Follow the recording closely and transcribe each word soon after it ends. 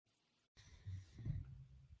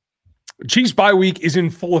Chiefs bye week is in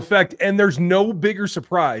full effect, and there's no bigger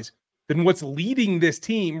surprise than what's leading this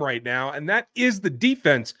team right now, and that is the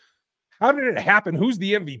defense. How did it happen? Who's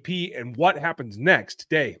the MVP, and what happens next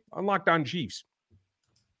today on Locked On Chiefs?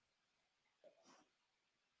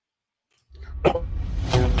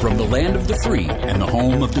 From the land of the free and the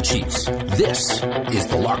home of the Chiefs, this is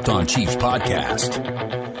the Locked On Chiefs podcast.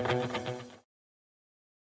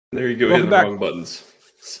 There you go, hitting the wrong buttons.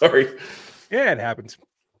 Sorry. Yeah, it happens.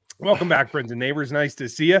 Welcome back, friends and neighbors. Nice to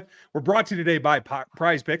see you. We're brought to you today by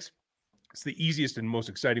Prize Picks. It's the easiest and most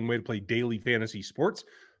exciting way to play daily fantasy sports.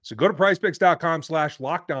 So go to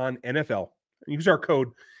prizepicks.com/LockedOnNFL and use our code.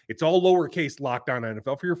 It's all lowercase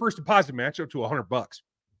LockedOnNFL for your first deposit match up to $100.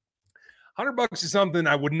 $100 is something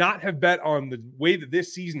I would not have bet on the way that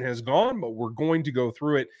this season has gone, but we're going to go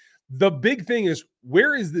through it. The big thing is,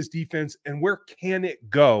 where is this defense and where can it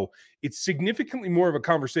go? It's significantly more of a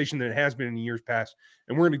conversation than it has been in years past,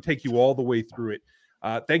 and we're going to take you all the way through it.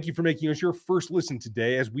 Thank you for making us your first listen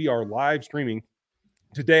today as we are live streaming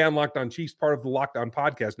today on Locked On Chiefs, part of the Locked On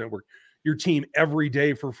Podcast Network. Your team every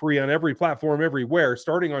day for free on every platform, everywhere,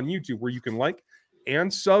 starting on YouTube, where you can like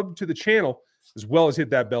and sub to the channel, as well as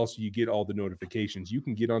hit that bell so you get all the notifications. You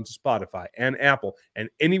can get onto Spotify and Apple and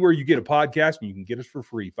anywhere you get a podcast, and you can get us for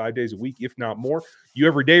free 5 days a week, if not more. You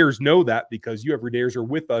everydayers know that because you everydayers are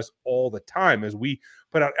with us all the time as we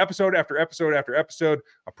put out episode after episode after episode,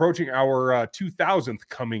 approaching our 2000th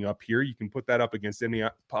coming up here. You can put that up against any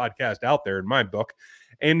podcast out there in my book.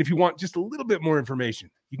 And if you want just a little bit more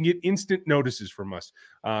information, you can get instant notices from us.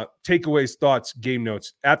 Takeaways, thoughts, game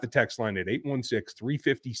notes at the text line at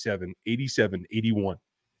 816-357-8781.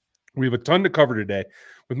 We have a ton to cover today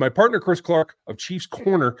with my partner, Chris Clark of Chiefs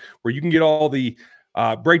Corner, where you can get all the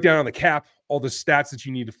breakdown on the cap, all the stats that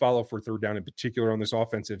you need to follow for third down in particular on this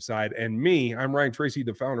offensive side. And me, I'm Ryan Tracy,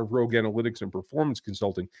 the founder of Rogue Analytics and Performance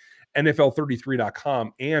Consulting,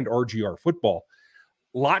 NFL33.com, and RGR Football.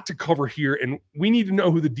 Lot to cover here, and we need to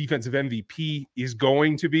know who the defensive MVP is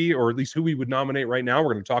going to be, or at least who we would nominate right now.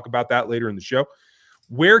 We're going to talk about that later in the show.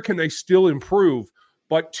 Where can they still improve?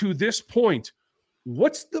 But to this point,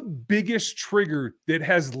 what's the biggest trigger that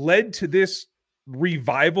has led to this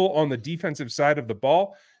revival on the defensive side of the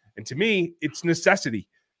ball? And to me, it's necessity.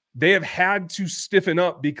 They have had to stiffen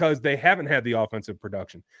up because they haven't had the offensive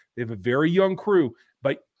production. They have a very young crew,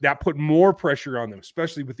 but that put more pressure on them,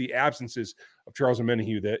 especially with the absences of Charles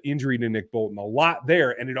Omenihu, the injury to Nick Bolton, a lot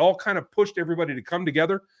there. And it all kind of pushed everybody to come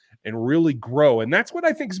together and really grow. And that's what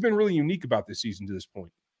I think has been really unique about this season to this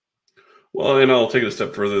point. Well, and I'll take it a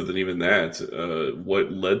step further than even that.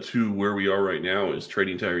 What led to where we are right now is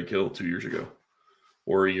trading Tyreek Hill 2 years ago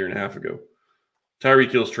or a year and a half ago.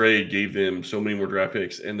 Tyreek Hill's trade gave them so many more draft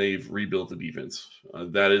picks, and they've rebuilt the defense.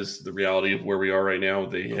 That is the reality of where we are right now.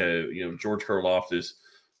 They have, George Karlaftis,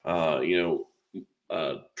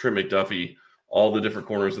 Trent McDuffie, all the different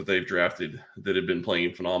corners that they've drafted that have been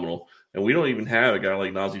playing phenomenal. And we don't even have a guy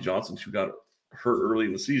like Najee Johnson, who got hurt early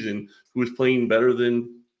in the season, who is playing better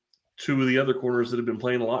than two of the other corners that have been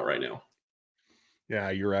playing a lot right now.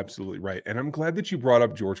 Yeah, you're absolutely right. And I'm glad that you brought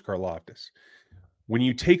up George Karlaftis. When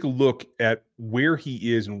you take a look at where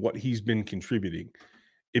he is and what he's been contributing,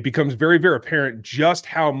 it becomes very, very apparent just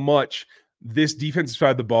how much this defensive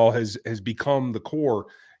side of the ball has become the core.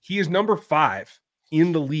 He is number 5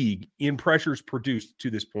 in the league in pressures produced to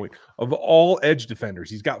this point of all edge defenders.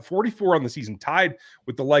 He's got 44 on the season, tied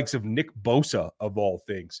with the likes of Nick Bosa of all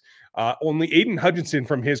things. Only Aiden Hutchinson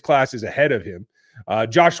from his class is ahead of him.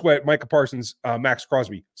 Josh Sweat, Micah Parsons, Max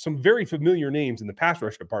Crosby, some very familiar names in the pass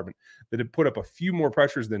rush department that have put up a few more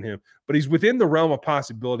pressures than him, but he's within the realm of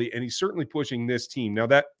possibility, and he's certainly pushing this team. Now,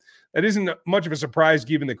 that isn't much of a surprise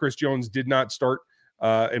given that Chris Jones did not start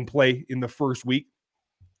and play in the first week.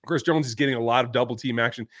 Chris Jones is getting a lot of double team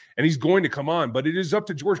action, and he's going to come on, but it is up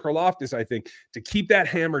to George Karlaftis, I think, to keep that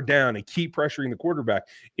hammer down and keep pressuring the quarterback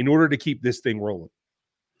in order to keep this thing rolling.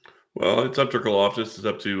 Well, it's up to Karlaftis. It's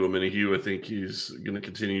up to Omenihu. I think he's going to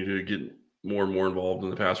continue to get more and more involved in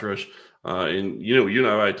the pass rush. And, you and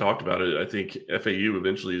I talked about it. I think FAU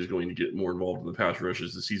eventually is going to get more involved in the pass rush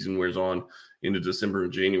as the season wears on into December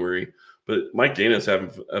and January. But Mike Dana's having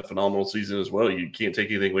a phenomenal season as well. You can't take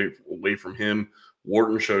anything away from him.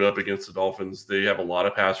 Wharton showed up against the Dolphins. They have a lot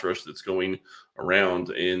of pass rush that's going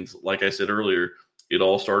around. And like I said earlier, it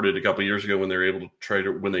all started a couple of years ago when they were able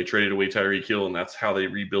to when they traded away Tyreek Hill, and that's how they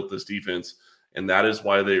rebuilt this defense. And that is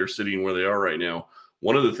why they are sitting where they are right now.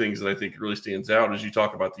 One of the things that I think really stands out is you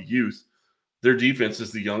talk about the youth. Their defense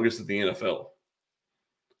is the youngest in the NFL.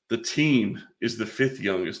 The team is the 5th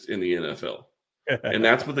youngest in the NFL. And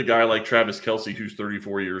that's with a guy like Travis Kelce, who's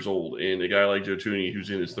 34 years old, and a guy like Joe Thuney,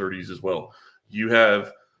 who's in his 30s as well. You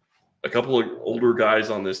have a couple of older guys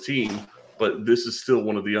on this team, but this is still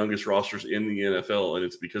one of the youngest rosters in the NFL, and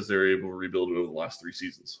it's because they're able to rebuild it over the last 3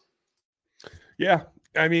 seasons. Yeah.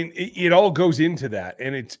 I mean, it all goes into that,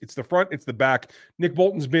 and it's the front, it's the back. Nick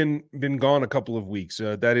Bolton's been gone a couple of weeks.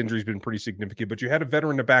 That injury's been pretty significant, but you had a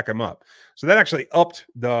veteran to back him up, so that actually upped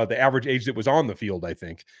the average age that was on the field, I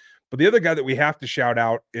think. But the other guy that we have to shout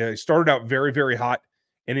out started out very, very hot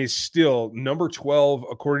and is still number 12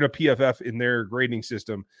 according to PFF in their grading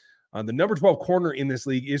system. The number 12 corner in this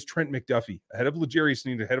league is Trent McDuffie, ahead of L'Jarius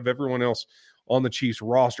Sneed, ahead of everyone else on the Chiefs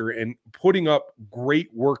roster, and putting up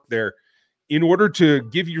great work there in order to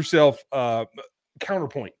give yourself a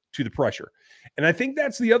counterpoint to the pressure. And I think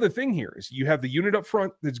that's the other thing here is you have the unit up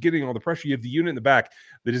front that's getting all the pressure. You have the unit in the back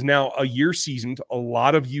that is now a year seasoned, a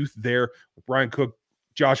lot of youth there with Brian Cook,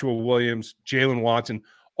 Joshua Williams, Jalen Watson,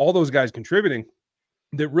 all those guys contributing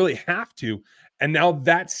that really have to. And now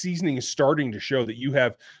that seasoning is starting to show that you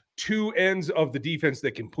have two ends of the defense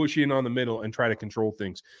that can push in on the middle and try to control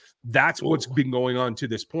things. That's what's been going on to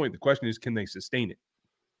this point. The question is, can they sustain it?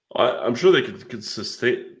 I'm sure they can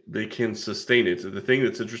sustain. They can sustain it. The thing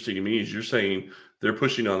that's interesting to me is you're saying they're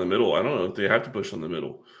pushing on the middle. I don't know if they have to push on the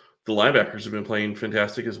middle. The linebackers have been playing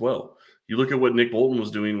fantastic as well. You look at what Nick Bolton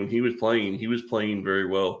was doing when he was playing very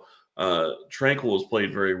well. Tranquil has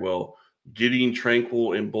played very well. Getting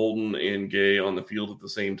Tranquil and Bolton and Gay on the field at the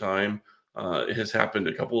same time it has happened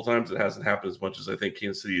a couple of times. It hasn't happened as much as I think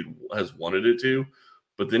Kansas City has wanted it to.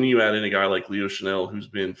 But then you add in a guy like Leo Chanel, who's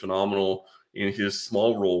been phenomenal in his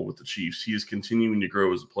small role with the Chiefs. He is continuing to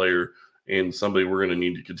grow as a player and somebody we're going to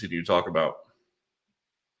need to continue to talk about.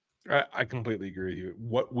 I completely agree with you.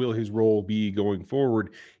 What will his role be going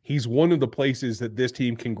forward? He's one of the places that this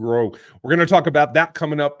team can grow. We're going to talk about that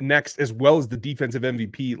coming up next, as well as the defensive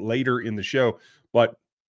MVP later in the show. But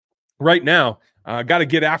right now, got to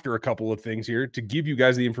get after a couple of things here to give you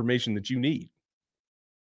guys the information that you need.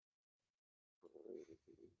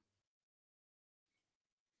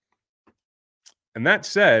 And that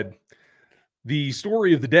said, the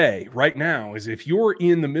story of the day right now is if you're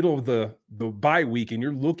in the middle of the bye week and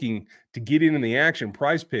you're looking to get in the action,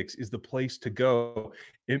 Prize Picks is the place to go.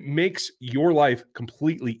 It makes your life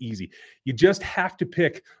completely easy. You just have to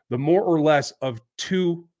pick the more or less of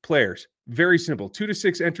 2 players. Very simple. 2 to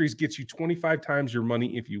 6 entries gets you 25 times your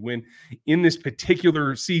money if you win. In this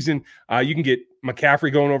particular season, you can get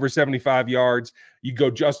McCaffrey going over 75 yards. You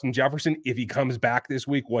go Justin Jefferson if he comes back this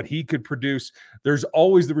week, what he could produce. There's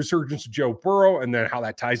always the resurgence of Joe Burrow and then how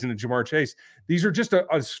that ties into Jamar Chase. These are just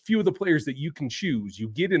a few of the players that you can choose. You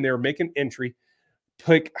get in there, make an entry,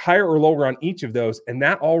 pick higher or lower on each of those, and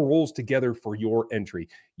that all rolls together for your entry.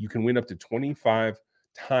 You can win up to 25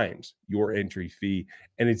 times your entry fee,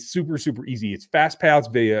 and it's super, super easy. It's fast paths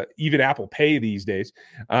via even Apple Pay these days.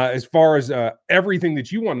 As far as everything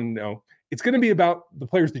that you want to know, it's going to be about the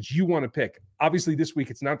players that you want to pick. Obviously, this week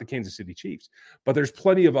it's not the Kansas City Chiefs, but there's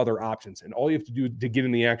plenty of other options, and all you have to do to get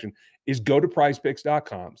in the action is go to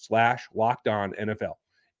prizepicks.com/LockedOnNFL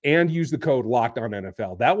and use the code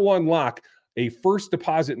LockedOnNFL. That will unlock a first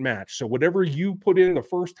deposit match. So whatever you put in the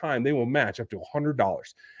first time, they will match up to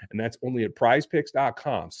 $100. And that's only at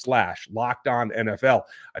prizepicks.com/LockedOnNFL.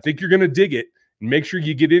 I think you're going to dig it. Make sure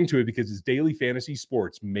you get into it because it's daily fantasy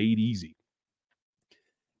sports made easy.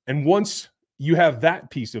 And once you have that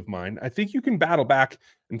peace of mind, I think you can battle back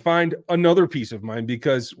and find another peace of mind,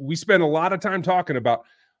 because we spend a lot of time talking about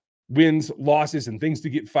wins, losses, and things to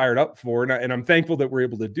get fired up for. And I'm thankful that we're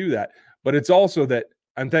able to do that. But it's also that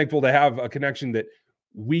I'm thankful to have a connection that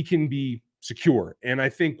we can be secure. And I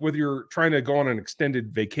think whether you're trying to go on an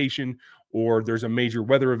extended vacation or there's a major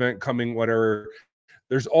weather event coming, whatever,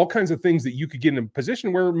 there's all kinds of things that you could get in a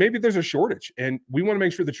position where maybe there's a shortage. And we want to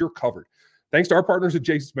make sure that you're covered. Thanks to our partners at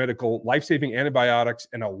Jase Medical, life-saving antibiotics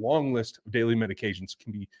and a long list of daily medications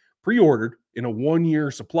can be pre-ordered in a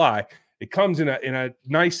 1-year supply. It comes in a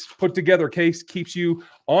nice put-together case, keeps you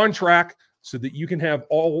on track so that you can have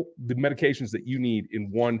all the medications that you need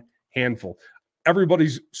in one handful.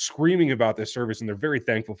 Everybody's screaming about this service, and they're very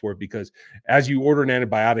thankful for it, because as you order an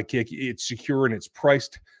antibiotic kit, it's secure and it's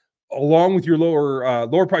priced along with your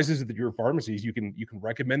lower prices at your pharmacies. You can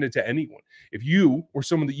recommend it to anyone. If you or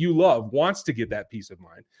someone that you love wants to get that peace of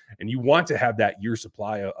mind and you want to have that year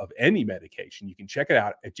supply of any medication, you can check it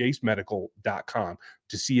out at jasemedical.com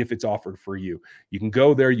to see if it's offered for you. You can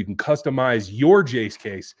go there, you can customize your Jase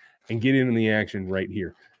case and get in the action right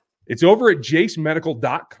here. It's over at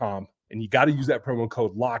jasemedical.com, and you got to use that promo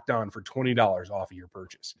code LOCKEDON for $20 off of your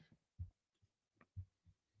purchase.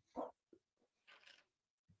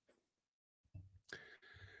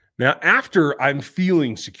 Now, after I'm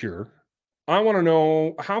feeling secure, I want to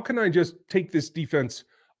know, how can I just take this defense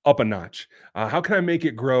up a notch? How can I make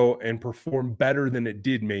it grow and perform better than it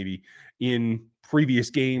did maybe in previous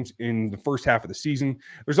games in the first half of the season?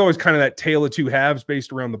 There's always kind of that tale of two halves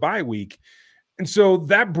based around the bye week. And so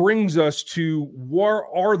that brings us to where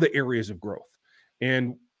are the areas of growth?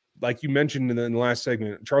 And like you mentioned in the last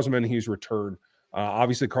segment, Charles Omenihu's return.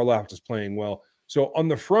 Obviously, Karlaftis is playing well. So on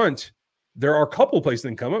the front, there are a couple of places that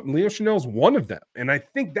can come up, and Leo Chenal's one of them. And I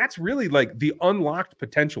think that's really like the unlocked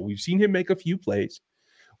potential. We've seen him make a few plays.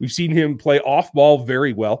 We've seen him play off ball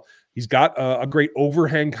very well. He's got a great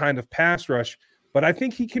overhang kind of pass rush, but I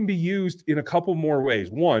think he can be used in a couple more ways.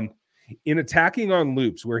 One, in attacking on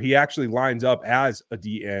loops where he actually lines up as a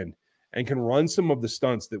D end and can run some of the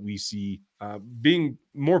stunts that we see being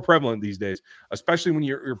more prevalent these days, especially when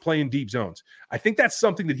you're playing deep zones. I think that's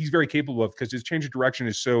something that he's very capable of because his change of direction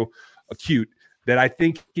is so acute that I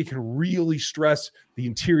think he can really stress the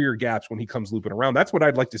interior gaps when he comes looping around. That's what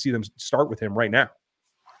I'd like to see them start with him right now.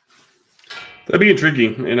 That'd be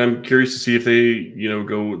intriguing, and I'm curious to see if they,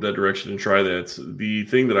 go that direction and try that. The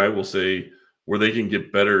thing that I will say where they can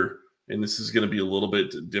get better, and this is going to be a little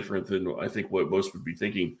bit different than I think what most would be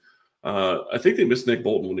thinking. I think they miss Nick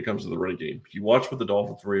Bolton when it comes to the running game. If you watch what the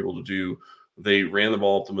Dolphins were able to do, they ran the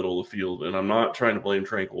ball up the middle of the field, and I'm not trying to blame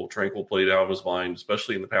Tranquill. Tranquill played out of his mind,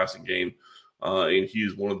 especially in the passing game, and he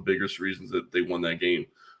is one of the biggest reasons that they won that game.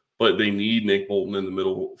 But they need Nick Bolton in the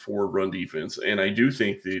middle for run defense, and I do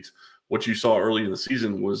think that what you saw early in the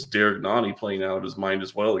season was Derek Nani playing out of his mind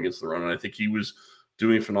as well against the run, and I think he was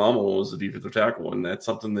doing phenomenal as a defensive tackle, and that's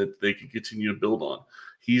something that they can continue to build on.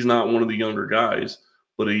 He's not one of the younger guys,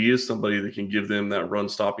 but he is somebody that can give them that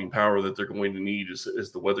run-stopping power that they're going to need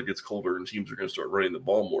as the weather gets colder and teams are going to start running the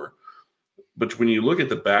ball more. But when you look at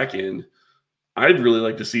the back end, I'd really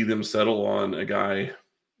like to see them settle on a guy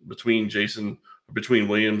between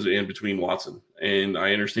Williams and between Watson. And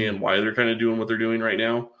I understand why they're kind of doing what they're doing right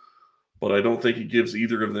now, but I don't think it gives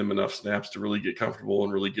either of them enough snaps to really get comfortable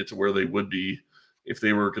and really get to where they would be if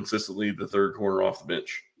they were consistently the third corner off the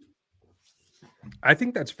bench. I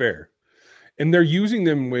think that's fair. And they're using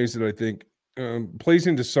them in ways that I think plays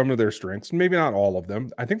into some of their strengths, maybe not all of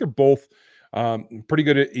them. I think they're both pretty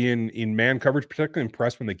good in man coverage, particularly in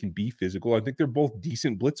press when they can be physical. I think they're both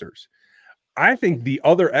decent blitzers. I think the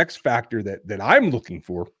other X factor that I'm looking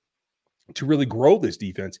for to really grow this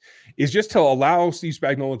defense is just to allow Steve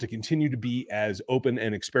Spagnuolo to continue to be as open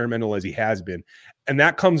and experimental as he has been. And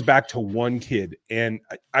that comes back to one kid. And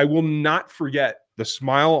I will not forget the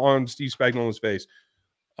smile on Steve Spagnuolo's face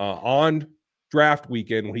on draft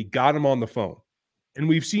weekend when he got him on the phone. And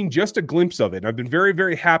we've seen just a glimpse of it. And I've been very,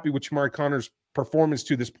 very happy with Shamari Connor's performance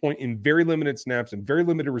to this point in very limited snaps and very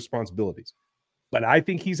limited responsibilities. But I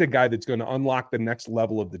think he's a guy that's going to unlock the next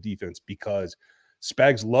level of the defense because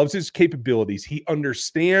Spags loves his capabilities. He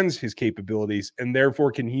understands his capabilities and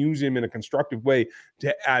therefore can use him in a constructive way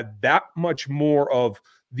to add that much more of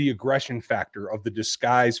the aggression factor, of the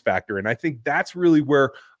disguise factor. And I think that's really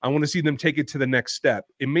where I want to see them take it to the next step.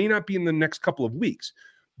 It may not be in the next couple of weeks,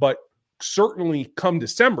 but certainly come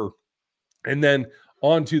December and then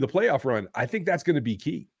on to the playoff run. I think that's going to be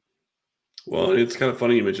key. Well, it's kind of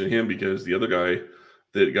funny you mentioned him because the other guy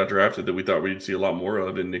that got drafted that we thought we'd see a lot more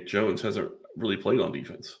of, and Nick Jones, hasn't really played on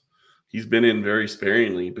defense. He's been in very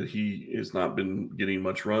sparingly, but he has not been getting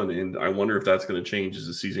much run. And I wonder if that's going to change as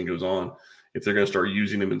the season goes on, if they're going to start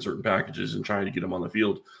using him in certain packages and trying to get him on the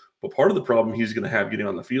field. But part of the problem he's going to have getting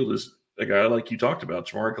on the field is a guy like you talked about,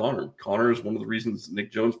 Shamari Connor. Connor is one of the reasons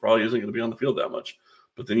Nick Jones probably isn't going to be on the field that much.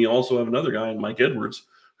 But then you also have another guy, Mike Edwards,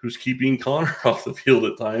 who's keeping Connor off the field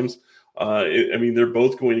at times. They're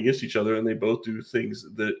both going against each other, and they both do things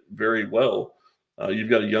that very well. You've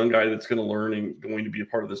got a young guy that's going to learn and going to be a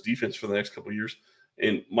part of this defense for the next couple of years.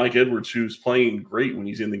 And Mike Edwards, who's playing great when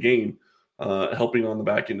he's in the game, helping on the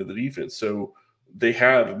back end of the defense. So they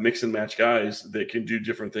have mix and match guys that can do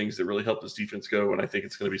different things that really help this defense go. And I think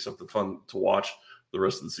it's going to be something fun to watch the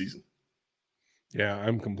rest of the season. Yeah,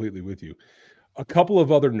 I'm completely with you. A couple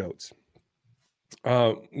of other notes.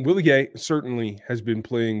 Willie Gay certainly has been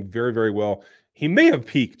playing very, very well. He may have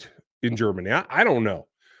peaked in Germany. I don't know.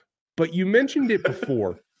 But you mentioned it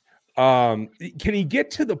before. Can he get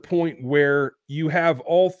to the point where you have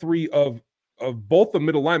all three of both the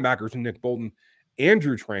middle linebackers and Nick Bolton and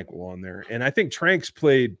Drew Tranquill on there? And I think Trank's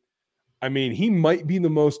played, he might be the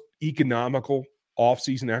most economical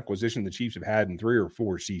offseason acquisition the Chiefs have had in 3 or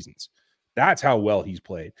 4 seasons. That's how well he's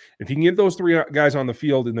played. If you can get those three guys on the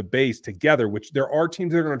field in the base together, which there are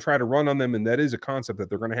teams that are going to try to run on them, and that is a concept that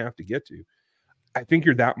they're going to have to get to, I think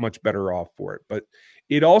you're that much better off for it. But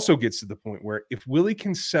it also gets to the point where if Willie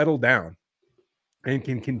can settle down and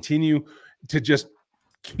can continue to just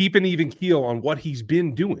keep an even keel on what he's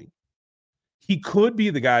been doing, he could be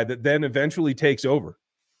the guy that then eventually takes over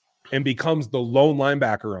and becomes the lone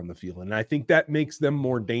linebacker on the field. And I think that makes them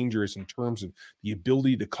more dangerous in terms of the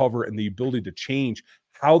ability to cover and the ability to change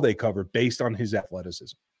how they cover based on his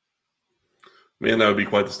athleticism. Man, that would be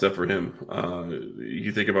quite the step for him.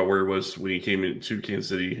 You think about where he was when he came into Kansas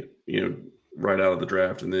City, right out of the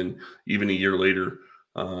draft. And then even a year later,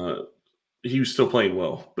 he was still playing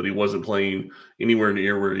well, but he wasn't playing anywhere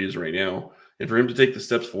near where he is right now. And for him to take the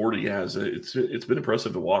steps forward he has, it's been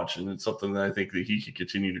impressive to watch. And it's something that I think that he could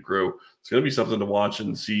continue to grow. It's going to be something to watch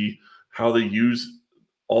and see how they use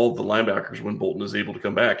all of the linebackers when Bolton is able to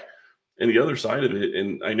come back. And the other side of it,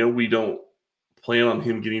 and I know we don't plan on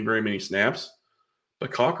him getting very many snaps,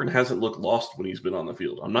 but Cochran hasn't looked lost when he's been on the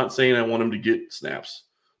field. I'm not saying I want him to get snaps,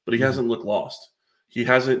 but he hasn't looked lost. He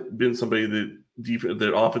hasn't been somebody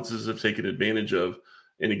that offenses have taken advantage of.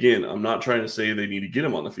 And again, I'm not trying to say they need to get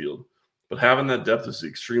him on the field, but having that depth is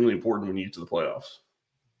extremely important when you get to the playoffs.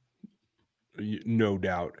 No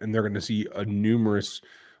doubt. And they're going to see a numerous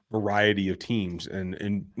variety of teams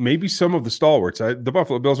and maybe some of the stalwarts. The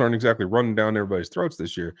Buffalo Bills aren't exactly running down everybody's throats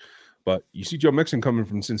this year, but you see Joe Mixon coming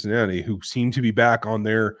from Cincinnati, who seem to be back on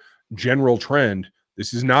their general trend.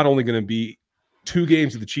 This is not only going to be 2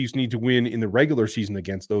 games that the Chiefs need to win in the regular season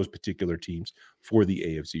against those particular teams for the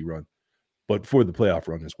AFC run, but for the playoff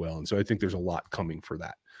run as well. And so I think there's a lot coming for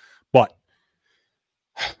that. But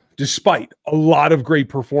despite a lot of great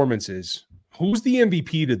performances, who's the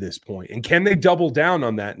MVP to this point? And can they double down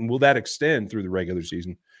on that? And will that extend through the regular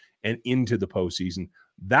season and into the postseason?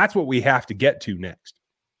 That's what we have to get to next.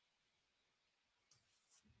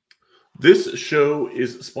 This show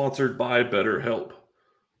is sponsored by BetterHelp.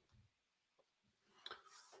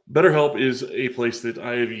 BetterHelp is a place that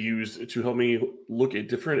I have used to help me look at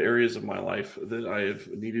different areas of my life that I have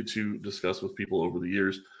needed to discuss with people over the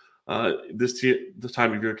years. This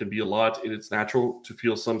time of year can be a lot, and it's natural to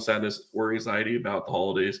feel some sadness or anxiety about the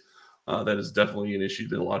holidays. That is definitely an issue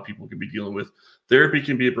that a lot of people can be dealing with. Therapy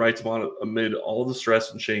can be a bright spot amid all the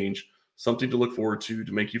stress and change, something to look forward to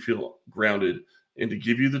make you feel grounded and to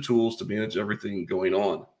give you the tools to manage everything going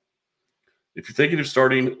on. If you're thinking of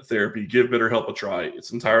starting therapy, give BetterHelp a try.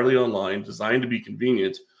 It's entirely online, designed to be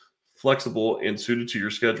convenient, flexible, and suited to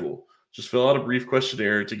your schedule. Just fill out a brief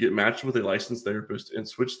questionnaire to get matched with a licensed therapist and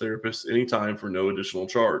switch therapists anytime for no additional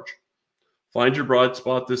charge. Find your bright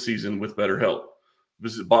spot this season with BetterHelp.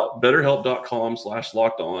 Visit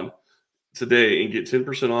BetterHelp.com/lockedon today and get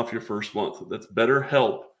 10% off your first month. That's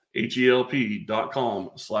BetterHelp,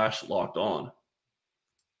 HELP.com/lockedon.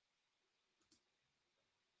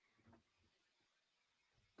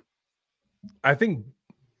 I think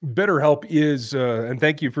BetterHelp is, and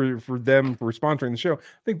thank you for them for sponsoring the show. I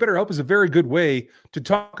think BetterHelp is a very good way to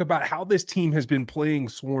talk about how this team has been playing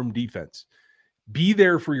swarm defense. Be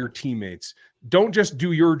there for your teammates. Don't just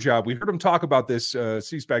do your job. We heard them talk about this,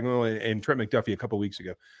 Steve Spagnuolo and Trent McDuffie a couple of weeks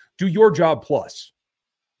ago. Do your job plus.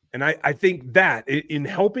 And I think that in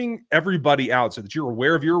helping everybody out so that you're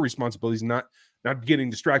aware of your responsibilities, not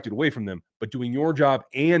getting distracted away from them, but doing your job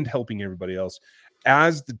and helping everybody else,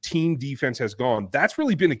 as the team defense has gone, that's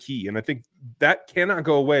really been a key. And I think that cannot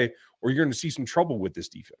go away or you're going to see some trouble with this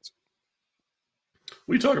defense.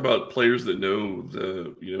 We talk about players that know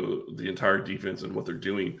the entire defense and what they're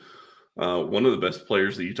doing. One of the best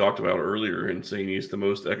players that you talked about earlier and saying he's the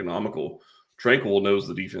most economical, Tranquill knows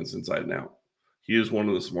the defense inside and out. He is one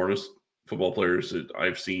of the smartest football players that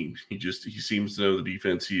I've seen. He seems to know the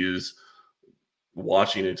defense. He is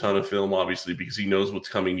watching a ton of film, obviously, because he knows what's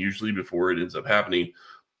coming usually before it ends up happening.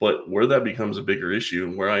 But where that becomes a bigger issue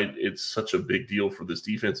and where it's such a big deal for this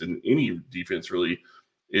defense and any defense really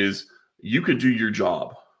is you could do your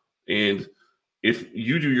job. And if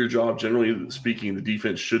you do your job, generally speaking, the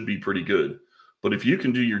defense should be pretty good. But if you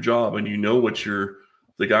can do your job and you know what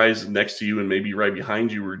the guys next to you and maybe right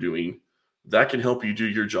behind you are doing, that can help you do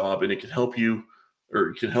your job, and it can help you, or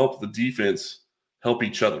it can help the defense help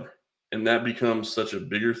each other. And that becomes such a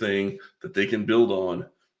bigger thing that they can build on.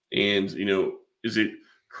 And, is it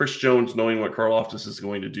Chris Jones knowing what Karlaftis is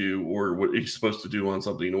going to do or what he's supposed to do on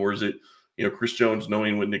something? Or is it, Chris Jones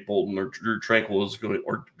knowing what Nick Bolton or Drew Tranquill is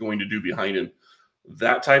going to do behind him?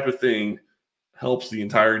 That type of thing helps the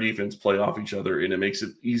entire defense play off each other, and it makes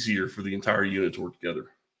it easier for the entire unit to work together.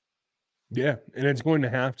 Yeah, and it's going to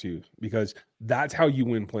have to, because that's how you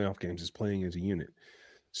win playoff games, is playing as a unit.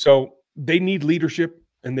 So they need leadership,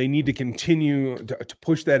 and they need to continue to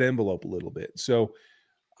push that envelope a little bit. So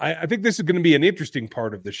I think this is going to be an interesting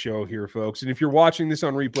part of the show here, folks. And if you're watching this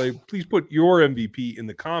on replay, please put your MVP in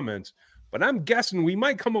the comments but I'm guessing we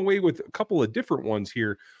might come away with a couple of different ones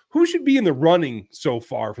here. Who should be in the running so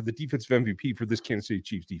far for the defensive MVP for this Kansas City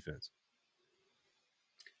Chiefs defense?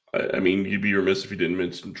 I mean, you'd be remiss if you didn't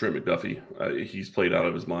mention Trent McDuffie. He's played out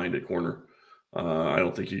of his mind at corner. I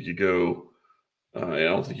don't think you could go. I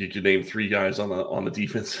don't think you could name 3 guys on the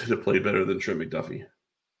defense that play better than Trent McDuffie.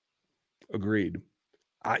 Agreed.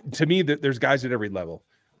 To me, that there's guys at every level.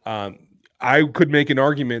 I could make an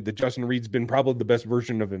argument that Justin Reed's been probably the best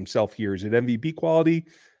version of himself here. Is it MVP quality?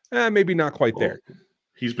 Maybe not quite there.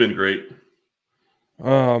 He's been great.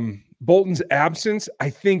 Bolton's absence, I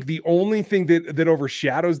think the only thing that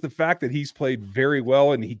overshadows the fact that he's played very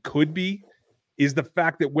well and he could be is the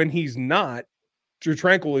fact that when he's not, Drue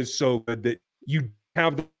Tranquill is so good that you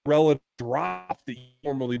have the relative drop that you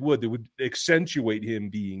normally would that would accentuate him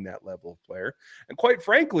being that level of player. And quite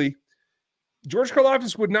frankly, George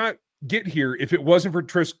Karlaftis would not get here if it wasn't for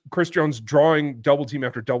Chris Jones drawing double team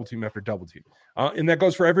after double team after double team. And that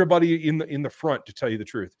goes for everybody in the front, to tell you the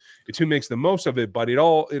truth. It's who makes the most of it, but it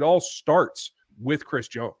all starts with Chris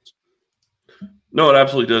Jones. No, it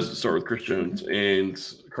absolutely does start with Chris Jones. And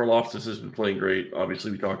Karlaftis has been playing great.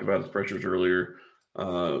 Obviously, we talked about his pressures earlier.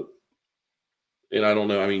 And I don't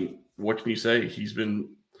know. I mean, what can you say? He's been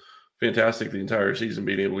fantastic the entire season,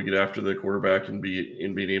 being able to get after the quarterback and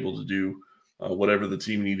being able to do whatever the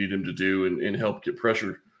team needed him to do and help get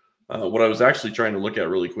pressure. What I was actually trying to look at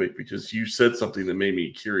really quick, because you said something that made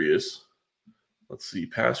me curious. Let's see,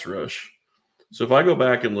 pass rush. So if I go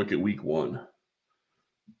back and look at week 1,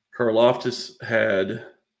 Karlaftis had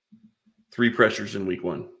 3 pressures in week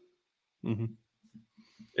 1. Mm-hmm.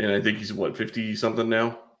 And I think he's 50-something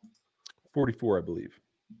now? 44, I believe.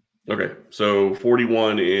 Okay, so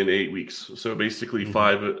 41 in 8 weeks. So basically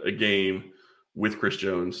 5 a game with Chris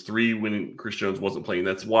Jones, 3 when Chris Jones wasn't playing.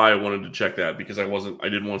 That's why I wanted to check that, because I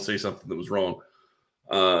didn't want to say something that was wrong.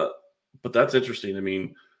 But that's interesting. I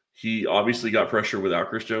mean, he obviously got pressure without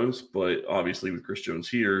Chris Jones, but obviously with Chris Jones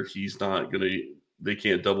here, they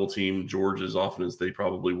can't double team George as often as they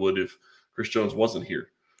probably would if Chris Jones wasn't here.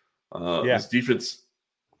 This defense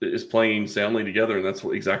is playing soundly together, and that's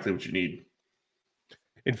exactly what you need.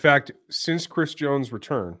 In fact, since Chris Jones'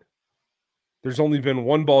 return, there's only been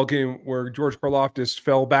one ball game where George Karlaftis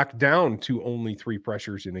fell back down to only 3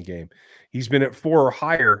 pressures in a game. He's been at 4 or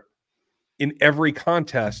higher in every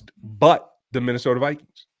contest but the Minnesota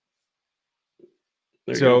Vikings.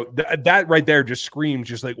 So that right there just screams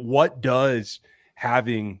just like, what does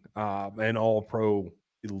having an all-pro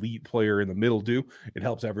elite player in the middle do? It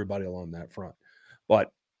helps everybody along that front.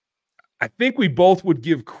 But I think we both would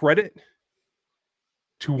give credit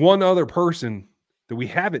to one other person that we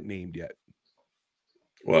haven't named yet.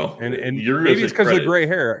 Well, and maybe it's because of the gray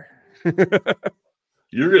hair.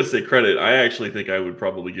 You're going to say credit. I actually think I would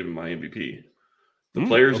probably give him my MVP. The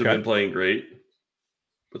players have been playing great,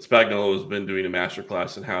 but Spagnuolo has been doing a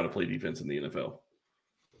masterclass in how to play defense in the NFL.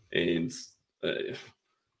 And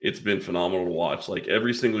it's been phenomenal to watch. Like,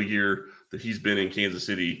 every single year that he's been in Kansas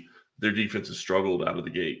City, their defense has struggled out of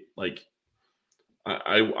the gate. Like,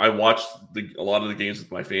 I watched a lot of the games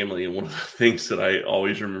with my family, and one of the things that I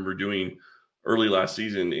always remember doing early last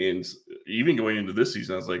season and even going into this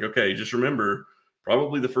season, I was like, okay, just remember,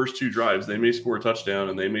 probably the first 2 drives, they may score a touchdown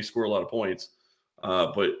and they may score a lot of points.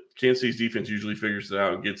 But Kansas City's defense usually figures it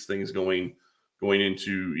out and gets things going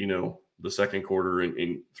into, the second quarter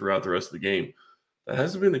and throughout the rest of the game. That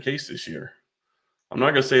hasn't been the case this year. I'm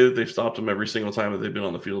not going to say that they've stopped him every single time that they've been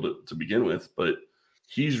on the field to begin with, but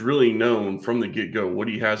he's really known from the get-go what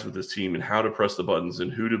he has with his team and how to press the buttons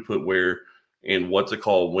and who to put where and what to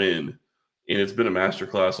call when. And it's been a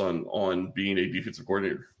masterclass on being a defensive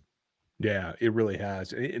coordinator. Yeah, it really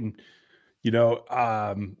has. And,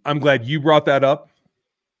 I'm glad you brought that up.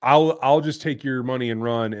 I'll just take your money and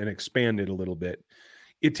run and expand it a little bit.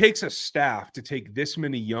 It takes a staff to take this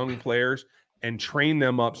many young players and train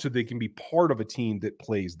them up so they can be part of a team that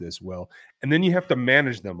plays this well. And then you have to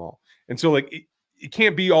manage them all. And so, like, it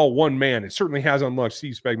can't be all one man. It certainly has unlocked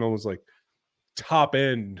Steve Spagnuolo's like top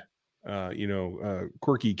end,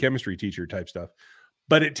 quirky chemistry teacher type stuff.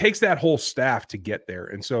 But it takes that whole staff to get there.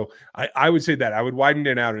 And so I would say that I would widen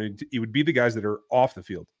it out, and it would be the guys that are off the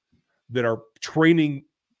field that are training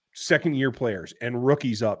second-year players and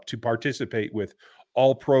rookies up to participate with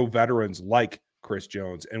all-pro veterans like Chris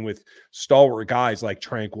Jones and with stalwart guys like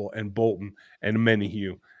Tranquill and Bolton and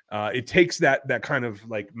Menahue. It takes that kind of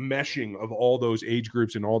like meshing of all those age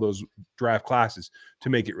groups and all those draft classes to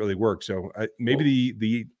make it really work. So maybe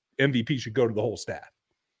the MVP should go to the whole staff.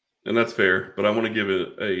 And that's fair, but I want to give it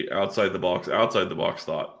a outside the box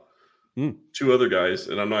thought. 2 other guys,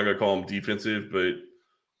 and I'm not going to call them defensive, but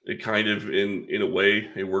it kind of in a way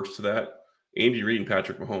it works to that. Andy Reid and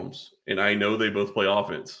Patrick Mahomes. And I know they both play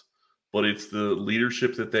offense, but it's the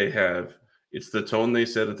leadership that they have. It's the tone they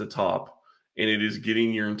set at the top. And it is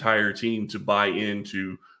getting your entire team to buy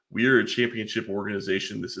into, we are a championship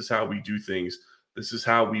organization. This is how we do things. This is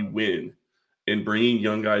how we win. And bringing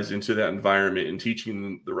young guys into that environment and teaching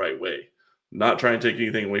them the right way. Not trying to take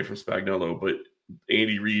anything away from Spagnuolo, but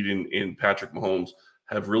Andy Reid and Patrick Mahomes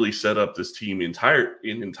have really set up this team in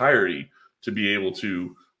entirety to be able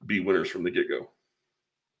to be winners from the get-go.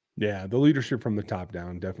 Yeah, the leadership from the top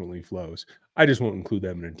down definitely flows. I just won't include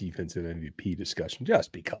them in a defensive MVP discussion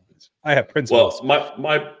just because I have principles. Well,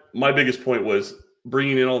 my biggest point was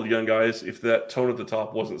bringing in all the young guys. If that tone at the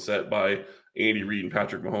top wasn't set by Andy Reid and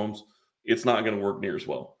Patrick Mahomes, it's not going to work near as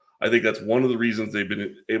well. I think that's one of the reasons they've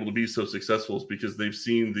been able to be so successful is because they've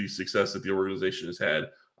seen the success that the organization has had.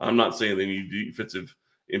 I'm not saying they need defensive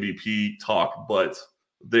MVP talk, but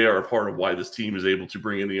they are a part of why this team is able to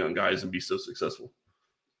bring in the young guys and be so successful.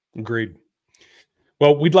 Agreed.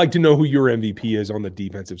 Well, we'd like to know who your MVP is on the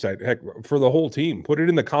defensive side. Heck, for the whole team, put it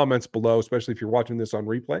in the comments below, especially if you're watching this on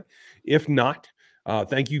replay. If not,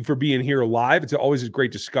 thank you for being here live. It's always a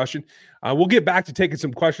great discussion. We'll get back to taking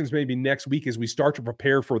some questions maybe next week as we start to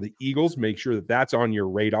prepare for the Eagles. Make sure that that's on your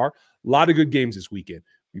radar. A lot of good games this weekend.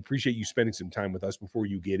 We appreciate you spending some time with us before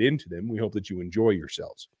you get into them. We hope that you enjoy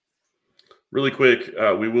yourselves. Really quick,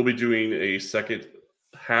 we will be doing a second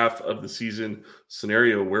half of the season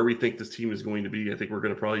scenario where we think this team is going to be. I think we're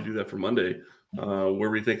going to probably do that for Monday, where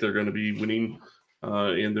we think they're going to be winning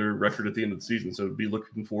in their record at the end of the season. So be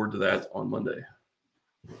looking forward to that on Monday.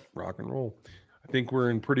 Rock and roll. I think we're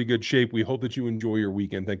in pretty good shape. We hope that you enjoy your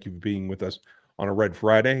weekend. Thank you for being with us on a Red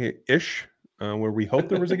Friday-ish, where we hope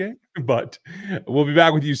there was a game. But we'll be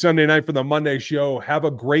back with you Sunday night for the Monday show. Have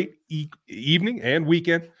a great evening and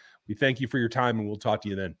weekend. We thank you for your time, and we'll talk to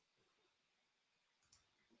you then.